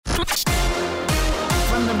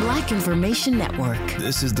Black Information Network.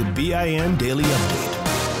 This is the BIN Daily Update.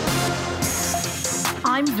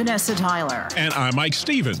 I'm Vanessa Tyler. And I'm Mike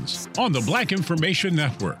Stevens on the Black Information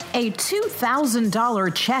Network. A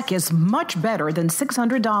 $2,000 check is much better than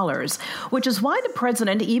 $600, which is why the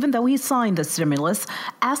president, even though he signed the stimulus,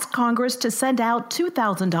 asked Congress to send out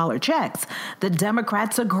 $2,000 checks. The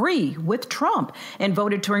Democrats agree with Trump and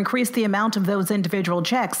voted to increase the amount of those individual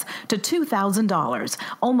checks to $2,000,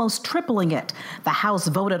 almost tripling it. The House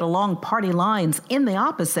voted along party lines in the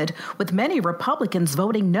opposite, with many Republicans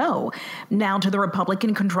voting no. Now to the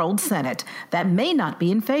Republican-controlled Senate that may not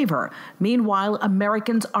be in favor. Meanwhile,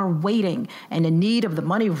 Americans are waiting and in need of the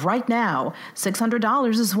money right now. $600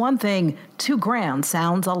 is one thing. $2,000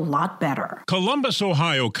 sounds a lot better. Columbus,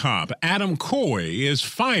 Ohio cop Adam Coy is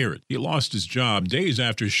fired. He lost his job days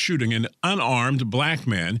after shooting an unarmed black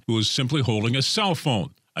man who was simply holding a cell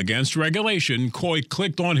phone. Against regulation, Coy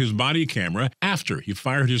clicked on his body camera after he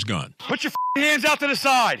fired his gun. Put your hands out to the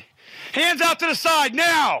side. Hands out to the side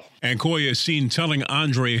now! And Coy is seen telling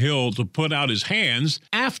Andre Hill to put out his hands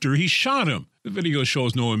after he shot him. The video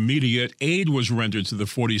shows no immediate aid was rendered to the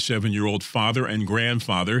 47-year-old father and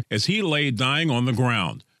grandfather as he lay dying on the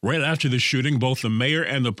ground. Right after the shooting, both the mayor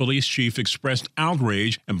and the police chief expressed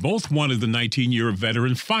outrage and both wanted the 19-year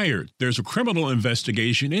veteran fired. There's a criminal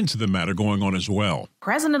investigation into the matter going on as well.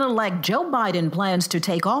 President-elect Joe Biden plans to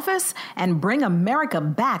take office and bring America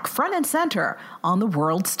back front and center on the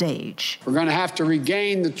world stage. We're going to have to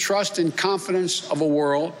regain the trust and confidence of a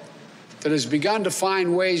world that has begun to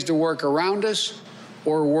find ways to work around us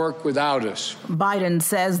or work without us. Biden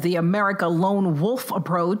says the America lone wolf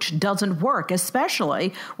approach doesn't work,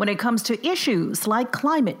 especially when it comes to issues like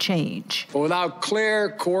climate change. But without clear,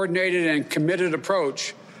 coordinated, and committed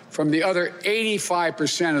approach from the other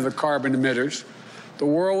 85% of the carbon emitters, the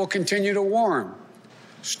world will continue to warm.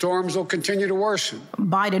 Storms will continue to worsen.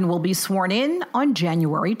 Biden will be sworn in on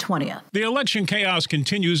January 20th. The election chaos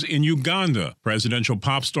continues in Uganda. Presidential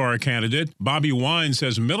pop star candidate Bobi Wine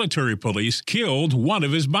says military police killed one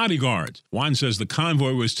of his bodyguards. Wine says the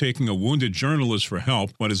convoy was taking a wounded journalist for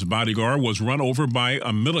help when his bodyguard was run over by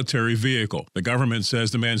a military vehicle. The government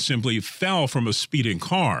says the man simply fell from a speeding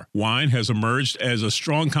car. Wine has emerged as a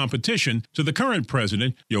strong competition to the current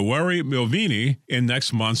president, Yoweri Museveni, in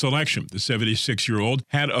next month's election. The 76-year-old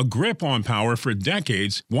had a grip on power for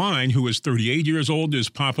decades. Wine, who is 38 years old, is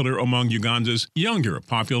popular among Uganda's younger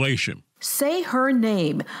population. Say her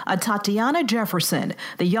name. Tatiana Jefferson,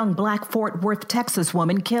 the young Black Fort Worth, Texas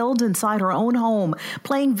woman killed inside her own home,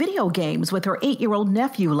 playing video games with her 8-year-old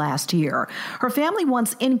nephew last year. Her family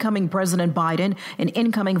wants incoming President Biden and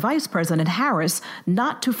incoming Vice President Harris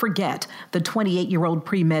not to forget the 28-year-old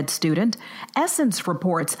pre-med student. Essence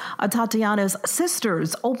reports Tatiana's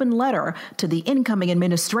sister's open letter to the incoming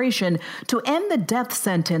administration to end the death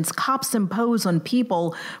sentence cops impose on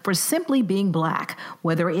people for simply being Black,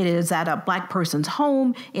 whether it is at a Black person's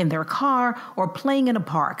home, in their car, or playing in a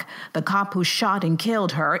park. The cop who shot and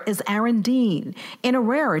killed her is Aaron Dean. In a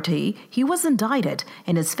rarity, he was indicted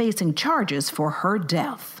and is facing charges for her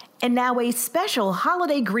death. And now a special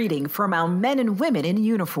holiday greeting from our men and women in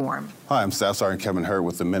uniform. Hi, I'm Staff Sergeant Kevin Hurt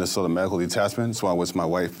with the Minnesota Medical Detachment. So I wish my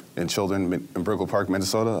wife and children in Brickell Park,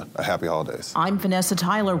 Minnesota, a happy holidays. I'm Vanessa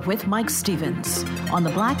Tyler with Mike Stevens on the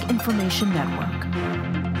Black Information Network.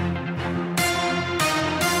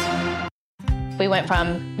 We went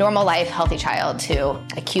from normal life, healthy child to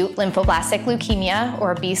acute lymphoblastic leukemia,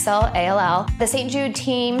 or B-cell ALL. The St. Jude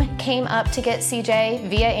team came up to get CJ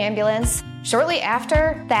via ambulance. Shortly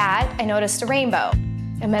after that, I noticed a rainbow.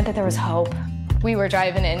 It meant that there was hope. We were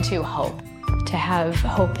driving into hope. To have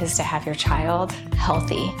hope is to have your child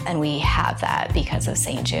healthy, and we have that because of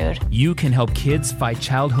St. Jude. You can help kids fight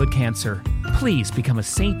childhood cancer. Please become a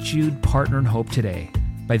St. Jude Partner in Hope today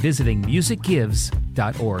by visiting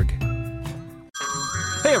musicgives.org.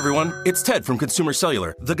 Hey everyone, it's Ted from Consumer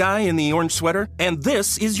Cellular, the guy in the orange sweater, and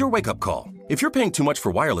this is your wake-up call. If you're paying too much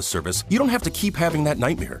for wireless service, you don't have to keep having that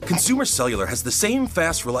nightmare. Consumer Cellular has the same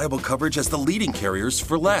fast, reliable coverage as the leading carriers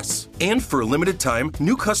for less. And for a limited time,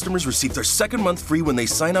 new customers receive their second month free when they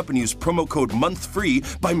sign up and use promo code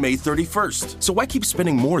MONTHFREE by May 31st. So why keep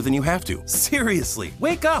spending more than you have to? Seriously,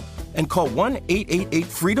 wake up and call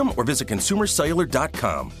 1-888-FREEDOM or visit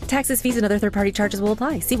consumercellular.com. Taxes, fees, and other third-party charges will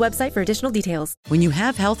apply. See website for additional details. When you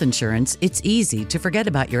have health insurance, it's easy to forget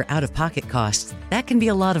about your out-of-pocket costs. That can be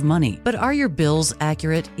a lot of money. But are your bills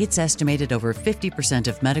accurate? It's estimated over 50%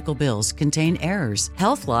 of medical bills contain errors.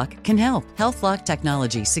 HealthLock can help. HealthLock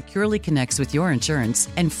technology securely connects with your insurance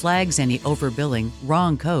and flags any overbilling,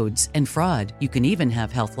 wrong codes, and fraud. You can even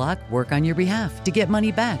have HealthLock work on your behalf to get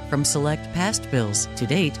money back from select past bills. To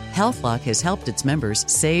date, HealthLock has helped its members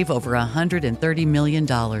save over $130 million.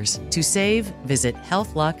 To save, visit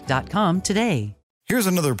healthlock.com today. Here's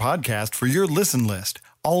another podcast for your listen list.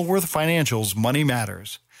 Allworth Financial's Money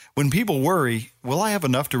Matters. When people worry, will I have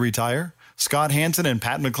enough to retire? Scott Hansen and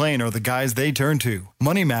Pat McClain are the guys they turn to.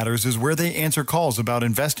 Money Matters is where they answer calls about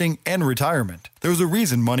investing and retirement. There's a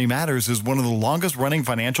reason Money Matters is one of the longest-running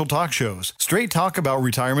financial talk shows. Straight talk about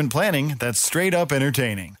retirement planning that's straight up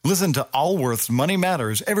entertaining. Listen to Allworth's Money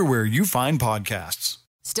Matters everywhere you find podcasts.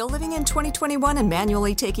 Still living in 2021 and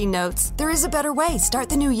manually taking notes? There is a better way. Start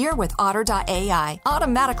the new year with Otter.ai.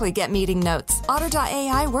 Automatically get meeting notes.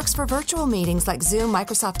 Otter.ai works for virtual meetings like Zoom,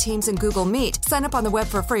 Microsoft Teams, and Google Meet. Sign up on the web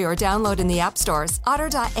for free or download in the app stores.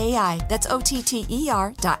 Otter.ai. That's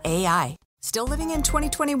OTTER.ai. Still living in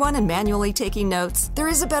 2021 and manually taking notes? There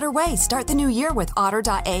is a better way. Start the new year with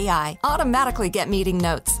Otter.ai. Automatically get meeting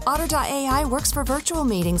notes. Otter.ai works for virtual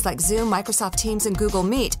meetings like Zoom, Microsoft Teams, and Google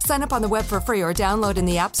Meet. Sign up on the web for free or download in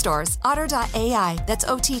the app stores. Otter.ai. That's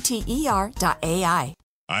OTTER.ai.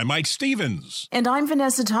 I'm Mike Stevens. And I'm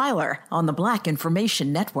Vanessa Tyler on the Black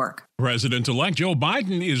Information Network. President-elect Joe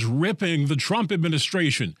Biden is ripping the Trump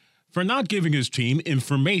administration for not giving his team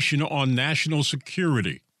information on national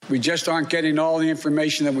security. We just aren't getting all the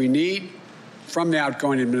information that we need from the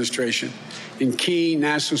outgoing administration in key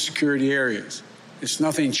national security areas. It's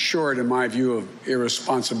nothing short, in my view, of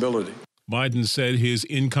irresponsibility. Biden said his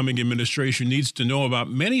incoming administration needs to know about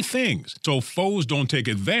many things so foes don't take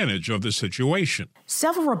advantage of the situation.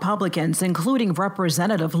 Several Republicans, including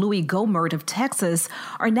Representative Louis Gohmert of Texas,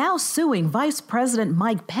 are now suing Vice President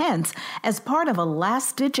Mike Pence as part of a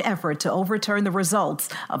last-ditch effort to overturn the results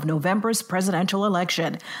of November's presidential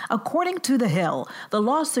election. According to The Hill, the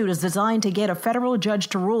lawsuit is designed to get a federal judge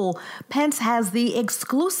to rule Pence has the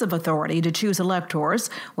exclusive authority to choose electors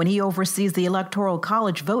when he oversees the Electoral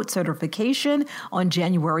College vote certification on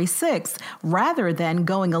January 6th, rather than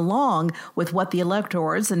going along with what the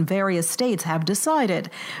electors in various states have decided.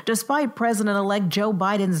 Despite President-elect Joe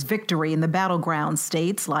Biden's victory in the battleground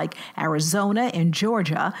states like Arizona and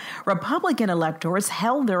Georgia, Republican electors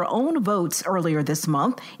held their own votes earlier this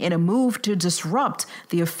month in a move to disrupt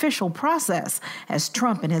the official process as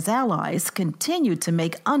Trump and his allies continued to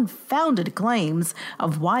make unfounded claims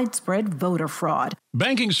of widespread voter fraud.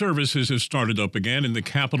 Banking services have started up again in the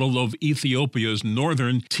capital of Ethiopia's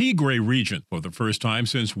northern Tigray region for the first time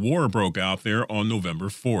since war broke out there on November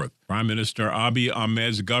 4th. Prime Minister Abiy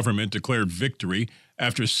Ahmed's government declared victory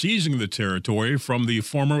after seizing the territory from the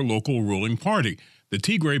former local ruling party, the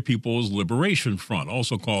Tigray People's Liberation Front,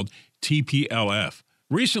 also called TPLF.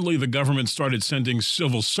 Recently, the government started sending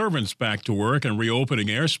civil servants back to work and reopening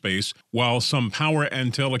airspace while some power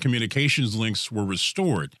and telecommunications links were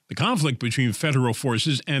restored. The conflict between federal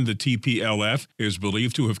forces and the TPLF is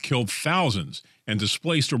believed to have killed thousands and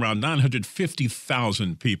displaced around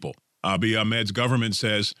 950,000 people. Abiy Ahmed's government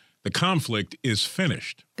says the conflict is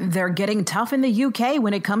finished. They're getting tough in the UK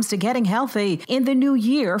when it comes to getting healthy. In the new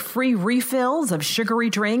year, free refills of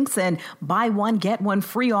sugary drinks and buy one, get one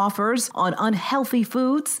free offers on unhealthy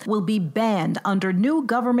foods will be banned under new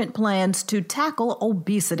government plans to tackle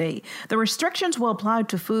obesity. The restrictions will apply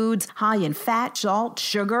to foods high in fat, salt,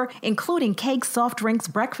 sugar, including cakes, soft drinks,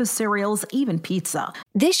 breakfast cereals, even pizza.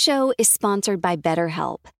 This show is sponsored by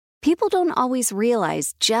BetterHelp. People don't always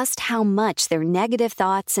realize just how much their negative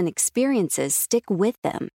thoughts and experiences stick with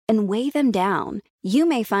them and weigh them down. You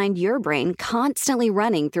may find your brain constantly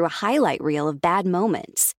running through a highlight reel of bad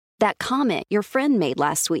moments. That comment your friend made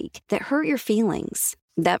last week that hurt your feelings.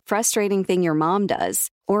 That frustrating thing your mom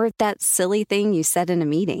does. Or that silly thing you said in a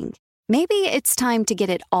meeting. Maybe it's time to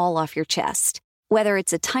get it all off your chest. Whether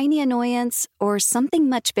it's a tiny annoyance or something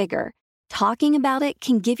much bigger, talking about it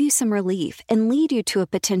can give you some relief and lead you to a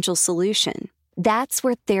potential solution. That's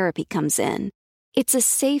where therapy comes in. It's a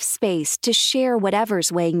safe space to share whatever's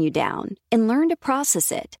weighing you down and learn to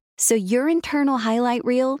process it so your internal highlight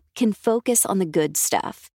reel can focus on the good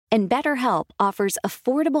stuff. And BetterHelp offers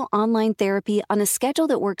affordable online therapy on a schedule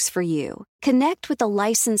that works for you. Connect with a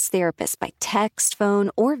licensed therapist by text,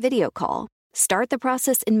 phone, or video call. Start the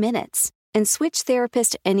process in minutes and switch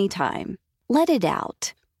therapist anytime. Let it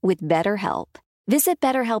out with BetterHelp. Visit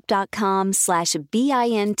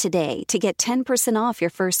BetterHelp.com/BIN today to get 10% off your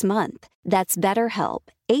first month. That's BetterHelp,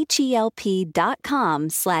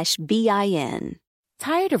 HELP.com/BIN.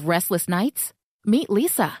 Tired of restless nights? Meet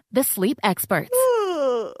Leesa, the sleep experts.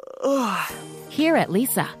 Here at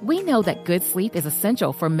Leesa, we know that good sleep is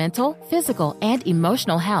essential for mental, physical, and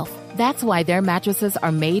emotional health. That's why their mattresses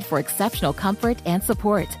are made for exceptional comfort and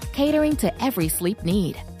support, catering to every sleep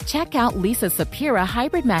need. Check out Leesa's Sapira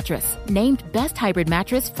Hybrid Mattress, named Best Hybrid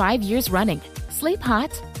Mattress 5 years running. Sleep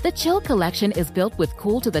hot, The Chill collection is built with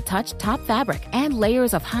cool-to-the-touch top fabric and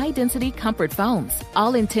layers of high-density comfort foams,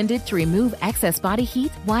 all intended to remove excess body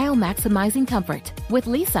heat while maximizing comfort. With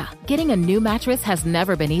Leesa, getting a new mattress has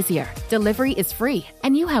never been easier. Delivery is free,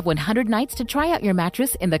 and you have 100 nights to try out your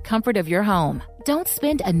mattress in the comfort of your home. Don't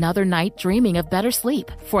spend another night dreaming of better sleep.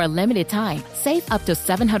 For a limited time, save up to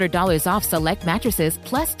 $700 off select mattresses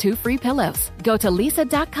plus 2 free pillows. Go to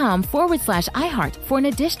leesa.com/iHeart for an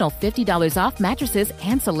additional $50 off mattresses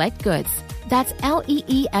and select goods. That's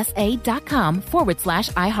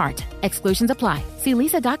LEESA.com/iHeart. Exclusions apply. See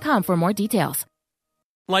leesa.com for more details.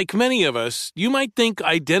 Like many of us, you might think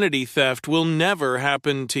identity theft will never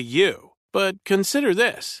happen to you. But consider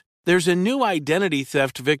this. There's a new identity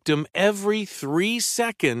theft victim every 3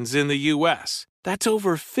 seconds in the U.S. That's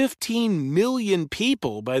over 15 million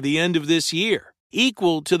people by the end of this year,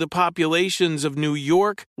 equal to the populations of New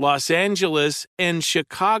York, Los Angeles, and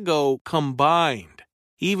Chicago combined.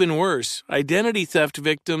 Even worse, identity theft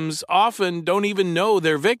victims often don't even know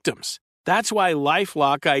they're victims. That's why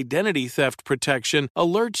LifeLock Identity Theft Protection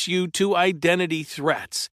alerts you to identity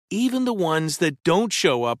threats, even the ones that don't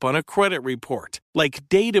show up on a credit report, like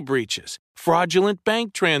data breaches, fraudulent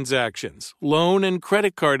bank transactions, loan and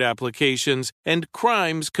credit card applications, and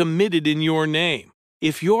crimes committed in your name.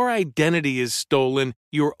 If your identity is stolen,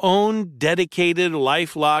 your own dedicated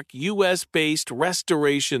LifeLock U.S.-based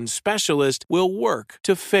restoration specialist will work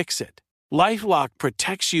to fix it. LifeLock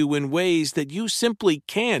protects you in ways that you simply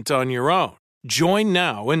can't on your own. Join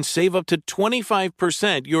now and save up to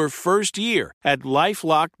 25% your first year at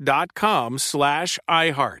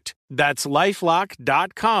LifeLock.com/iHeart. That's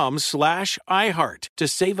LifeLock.com/iHeart to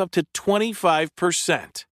save up to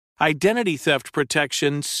 25%. Identity theft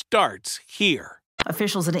protection starts here.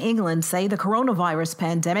 Officials in England say the coronavirus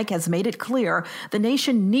pandemic has made it clear the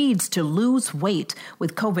nation needs to lose weight,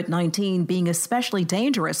 with COVID-19 being especially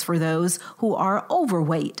dangerous for those who are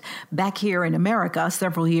overweight. Back here in America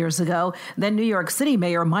several years ago, then New York City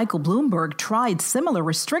Mayor Michael Bloomberg tried similar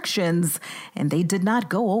restrictions, and they did not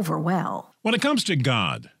go over well. When it comes to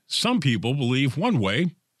God, some people believe one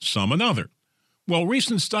way, some another. Well,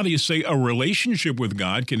 recent studies say a relationship with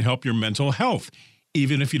God can help your mental health,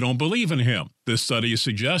 even if you don't believe in him. This study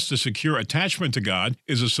suggests a secure attachment to God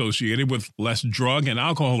is associated with less drug and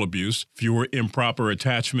alcohol abuse, fewer improper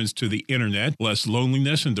attachments to the internet, less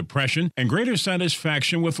loneliness and depression, and greater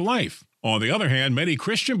satisfaction with life. On the other hand, many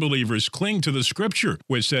Christian believers cling to the scripture,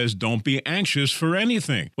 which says, "Don't be anxious for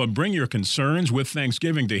anything, but bring your concerns with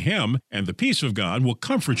thanksgiving to him, and the peace of God will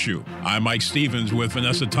comfort you." I'm Mike Stevens with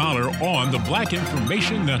Vanessa Toller on the Black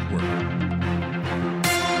Information Network.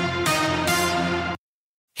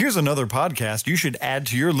 Here's another podcast you should add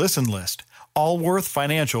to your listen list. Allworth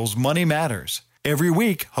Financial's Money Matters. Every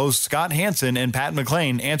week, hosts Scott Hansen and Pat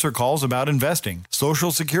McClain answer calls about investing,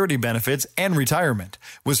 Social Security benefits, and retirement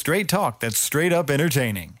with straight talk that's straight up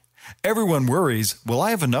entertaining. Everyone worries, will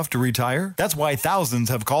I have enough to retire? That's why thousands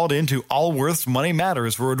have called into Allworth's Money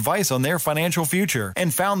Matters for advice on their financial future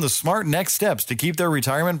and found the smart next steps to keep their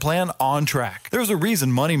retirement plan on track. There's a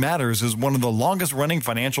reason Money Matters is one of the longest running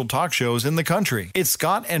financial talk shows in the country. It's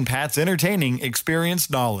Scott and Pat's entertaining, experienced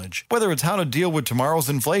knowledge. Whether it's how to deal with tomorrow's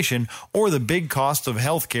inflation or the big costs of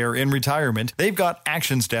healthcare in retirement, they've got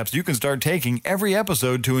action steps you can start taking every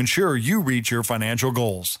episode to ensure you reach your financial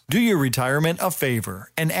goals. Do your retirement a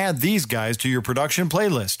favor and add these guys to your production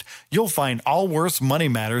playlist. You'll find Allworth's Money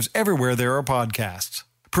Matters everywhere there are podcasts.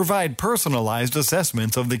 Provide personalized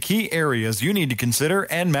assessments of the key areas you need to consider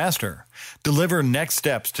and master. Deliver next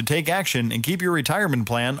steps to take action and keep your retirement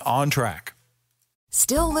plan on track.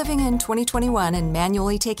 Still living in 2021 and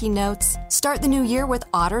manually taking notes? Start the new year with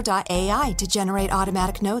Otter.ai to generate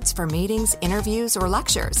automatic notes for meetings, interviews, or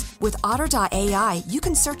lectures. With Otter.ai, you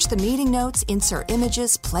can search the meeting notes, insert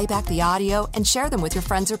images, play back the audio, and share them with your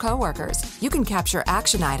friends or coworkers. You can capture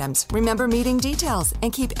action items, remember meeting details,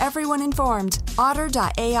 and keep everyone informed.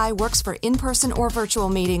 Otter.ai works for in-person or virtual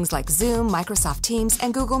meetings like Zoom, Microsoft Teams,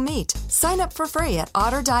 and Google Meet. Sign up for free at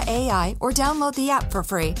Otter.ai or download the app for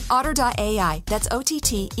free. Otter.ai, that's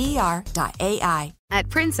OTTER.ai. At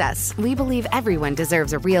Princess, we believe everyone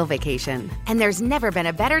deserves a real vacation. And there's never been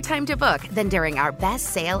a better time to book than during our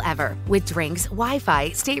best sale ever. With drinks,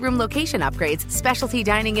 Wi-Fi, stateroom location upgrades, specialty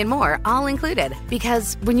dining, and more, all included.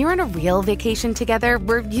 Because when you're on a real vacation together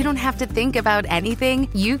where you don't have to think about anything,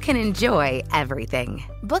 you can enjoy everything.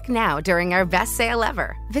 Book now during our best sale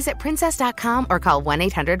ever. Visit princess.com or call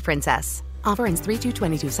 1-800-PRINCESS. Offer ends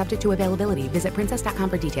 3/2/22, subject to availability. Visit princess.com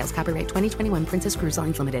for details. Copyright 2021 Princess Cruise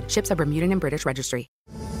Lines Limited. Ships are Bermudan and British Registry.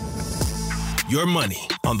 Your money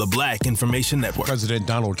on the Black Information Network. President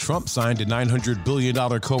Donald Trump signed a $900 billion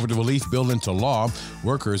COVID relief bill into law.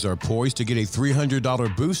 Workers are poised to get a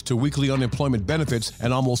 $300 boost to weekly unemployment benefits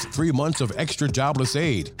and almost 3 months of extra jobless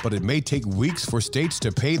aid. But it may take weeks for states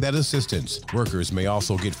to pay that assistance. Workers may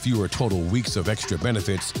also get fewer total weeks of extra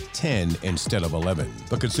benefits, 10 instead of 11.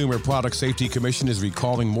 The Consumer Product Safety Commission is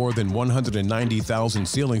recalling more than 190,000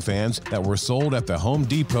 ceiling fans that were sold at the Home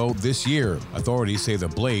Depot this year. Authorities say the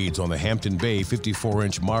blades on the Hampton Bay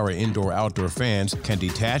 54-inch Mara indoor-outdoor fans can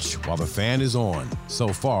detach while the fan is on. So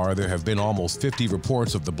far, there have been almost 50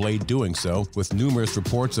 reports of the blade doing so, with numerous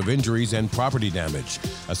reports of injuries and property damage.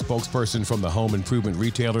 A spokesperson from the home improvement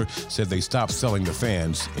retailer said they stopped selling the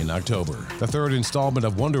fans in October. The third installment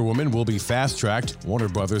of Wonder Woman will be fast-tracked. Warner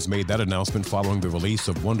Brothers made that announcement following the release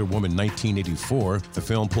of Wonder Woman 1984. The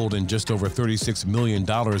film pulled in just over $36 million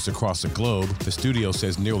across the globe. The studio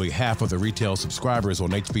says nearly half of the retail subscribers on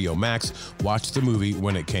HBO Max watched the movie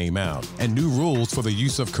when it came out. And new rules for the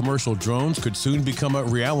use of commercial drones could soon become a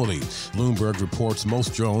reality. Bloomberg reports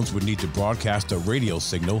most drones would need to broadcast a radio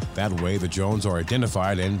signal. That way, the drones are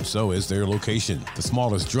identified and so is their location. The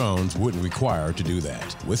smallest drones wouldn't require to do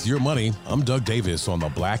that. With your money, I'm Doug Davis on the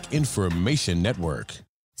Black Information Network.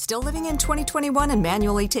 Still living in 2021 and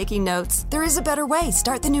manually taking notes? There is a better way.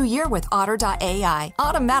 Start the new year with Otter.ai.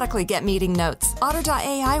 Automatically get meeting notes.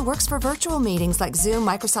 Otter.ai works for virtual meetings like Zoom,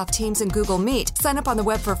 Microsoft Teams, and Google Meet. Sign up on the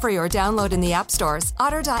web for free or download in the app stores.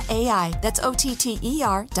 Otter.ai. That's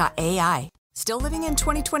OTTER.ai. Still living in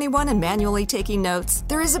 2021 and manually taking notes?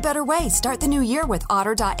 There is a better way. Start the new year with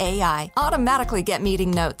Otter.ai. Automatically get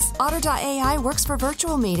meeting notes. Otter.ai works for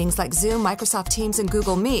virtual meetings like Zoom, Microsoft Teams, and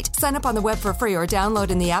Google Meet. Sign up on the web for free or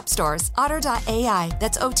download in the app stores. Otter.ai.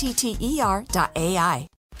 That's OTTER.ai.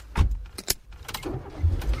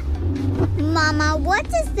 Mama, what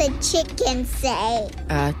does the chicken say?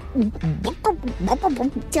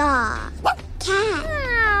 Dog. Cat.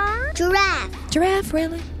 Giraffe. Giraffe,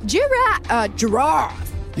 really?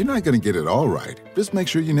 Giraffe. You're not going to get it all right. Just make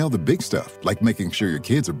sure you nail the big stuff, like making sure your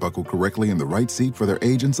kids are buckled correctly in the right seat for their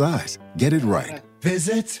age and size. Get it right.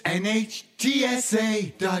 Visit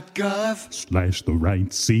NHTSA.gov/the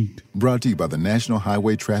right seat. Brought to you by the National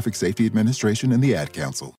Highway Traffic Safety Administration and the Ad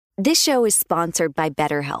Council. This show is sponsored by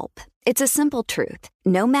BetterHelp. It's a simple truth.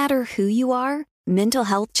 No matter who you are, mental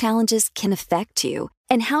health challenges can affect you,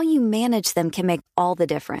 and how you manage them can make all the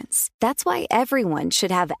difference. That's why everyone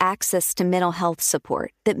should have access to mental health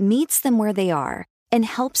support that meets them where they are and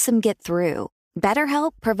helps them get through.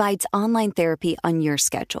 BetterHelp provides online therapy on your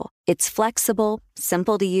schedule. It's flexible,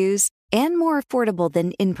 simple to use, and more affordable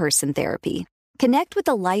than in-person therapy. Connect with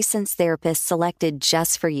a licensed therapist selected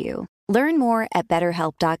just for you. Learn more at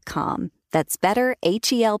BetterHelp.com. That's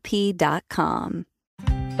BetterHelp.com.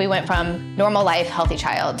 We went from normal life, healthy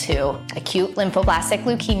child to acute lymphoblastic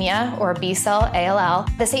leukemia or B-cell ALL.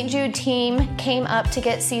 The St. Jude team came up to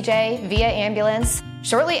get CJ via ambulance.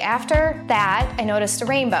 Shortly after that, I noticed a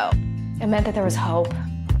rainbow. It meant that there was hope.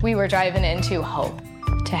 We were driving into hope.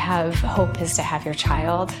 To have hope is to have your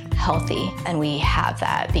child healthy, and we have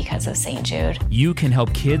that because of St. Jude. You can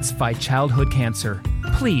help kids fight childhood cancer.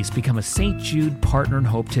 Please become a St. Jude Partner in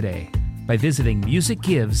Hope today by visiting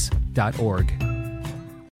musicgives.org.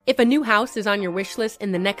 If a new house is on your wish list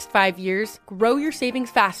in the next 5 years, grow your savings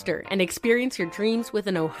faster and experience your dreams with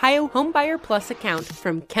an Ohio Homebuyer Plus account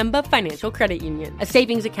from Kemba Financial Credit Union. A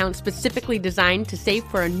savings account specifically designed to save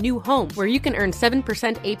for a new home, where you can earn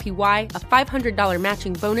 7% APY, a $500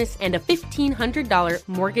 matching bonus, and a $1,500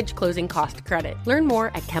 mortgage closing cost credit. Learn more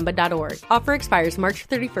at Kemba.org. Offer expires March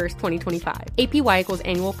 31st, 2025. APY equals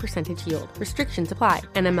annual percentage yield. Restrictions apply.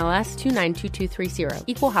 NMLS 292230.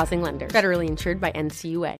 Equal housing lender. Federally insured by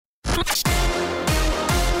NCUA.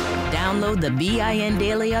 Download the BIN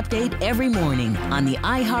Daily Update every morning on the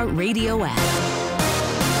iHeartRadio app.